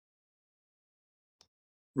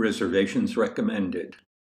Reservations recommended.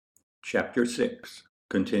 Chapter 6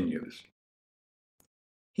 continues.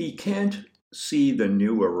 He can't see the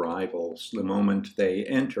new arrivals the moment they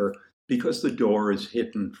enter because the door is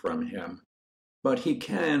hidden from him, but he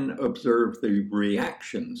can observe the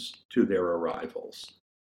reactions to their arrivals.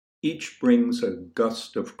 Each brings a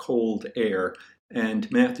gust of cold air, and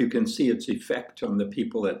Matthew can see its effect on the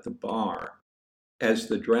people at the bar. As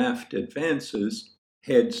the draft advances,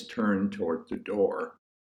 heads turn toward the door.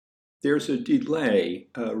 There's a delay,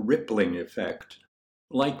 a rippling effect,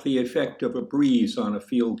 like the effect of a breeze on a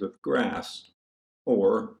field of grass,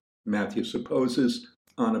 or, Matthew supposes,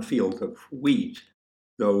 on a field of wheat,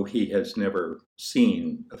 though he has never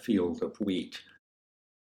seen a field of wheat.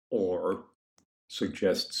 Or,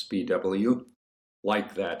 suggests B.W.,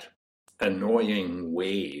 like that annoying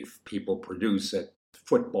wave people produce at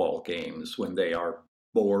football games when they are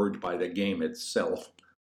bored by the game itself,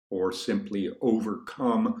 or simply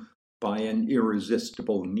overcome by an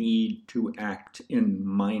irresistible need to act in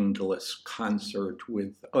mindless concert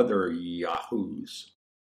with other yahoos.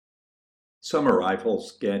 Some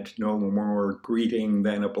arrivals get no more greeting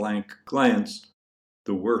than a blank glance,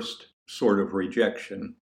 the worst sort of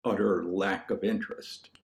rejection, utter lack of interest.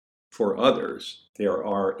 For others, there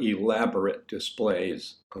are elaborate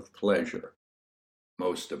displays of pleasure.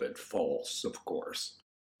 Most of it false, of course,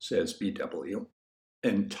 says B.W.,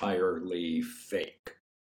 entirely fake.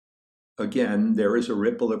 Again, there is a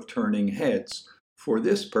ripple of turning heads. For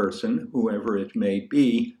this person, whoever it may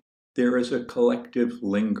be, there is a collective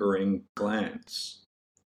lingering glance.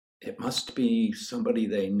 It must be somebody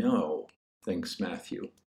they know, thinks Matthew.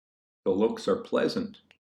 The looks are pleasant.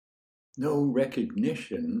 No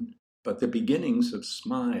recognition, but the beginnings of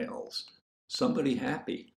smiles. Somebody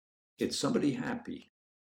happy. It's somebody happy.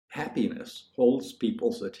 Happiness holds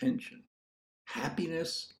people's attention.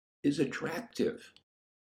 Happiness is attractive.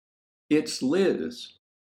 It's Liz,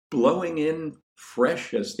 blowing in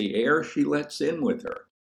fresh as the air she lets in with her,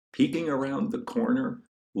 peeking around the corner,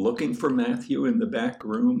 looking for Matthew in the back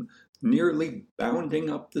room, nearly bounding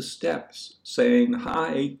up the steps, saying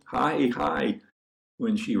hi, hi, hi,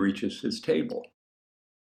 when she reaches his table.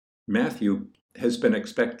 Matthew has been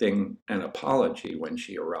expecting an apology when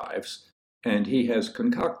she arrives, and he has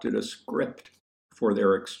concocted a script for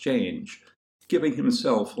their exchange, giving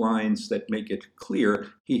himself lines that make it clear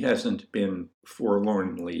he hasn't been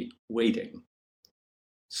forlornly waiting.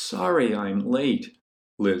 "Sorry I'm late,"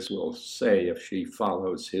 Liz will say if she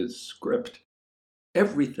follows his script.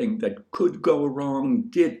 "Everything that could go wrong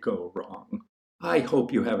did go wrong. I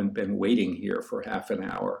hope you haven't been waiting here for half an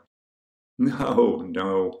hour."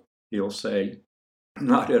 No, he'll say.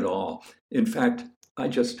 "Not at all. In fact, I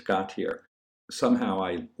just got here. Somehow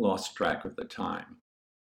I lost track of the time."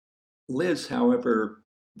 Liz, however,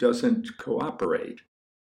 doesn't cooperate.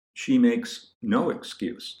 She makes no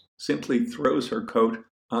excuse, simply throws her coat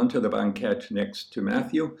onto the banquette next to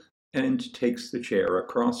Matthew and takes the chair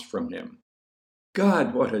across from him.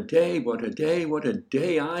 "God, what a day, what a day, what a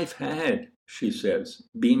day I've had," she says,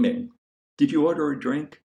 beaming. "Did you order a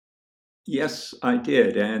drink?" "Yes, I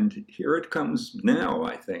did, and here it comes now,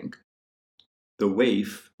 I think." The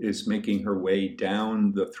waif is making her way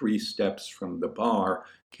down the 3 steps from the bar,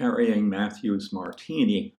 carrying Matthew's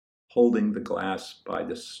martini, holding the glass by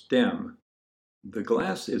the stem. The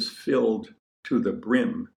glass is filled to the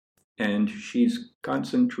brim, and she's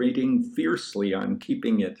concentrating fiercely on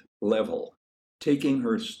keeping it level, taking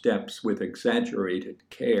her steps with exaggerated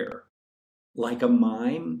care, like a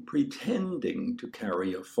mime pretending to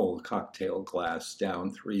carry a full cocktail glass down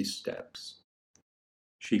 3 steps.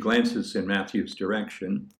 She glances in Matthew's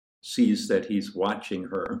direction, sees that he's watching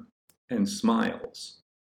her, and smiles.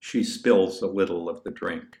 She spills a little of the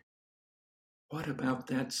drink. What about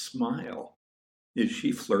that smile? Is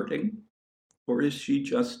she flirting? Or is she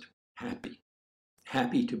just happy?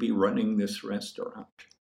 Happy to be running this restaurant?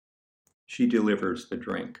 She delivers the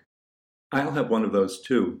drink. "I'll have one of those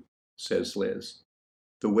too," says Liz.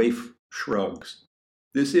 The waif shrugs.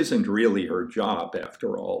 This isn't really her job,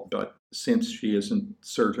 after all, but since she isn't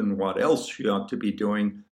certain what else she ought to be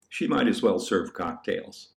doing, she might as well serve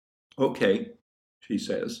cocktails. "Okay," she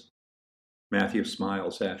says. Matthew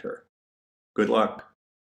smiles at her. "Good luck,"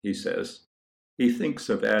 he says. He thinks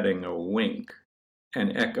of adding a wink,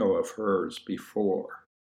 an echo of hers before.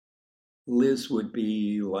 Liz would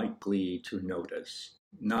be likely to notice.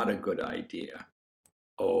 Not a good idea.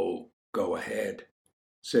 "Oh, go ahead,"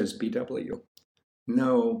 says B.W.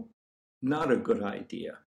 "No, not a good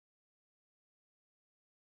idea."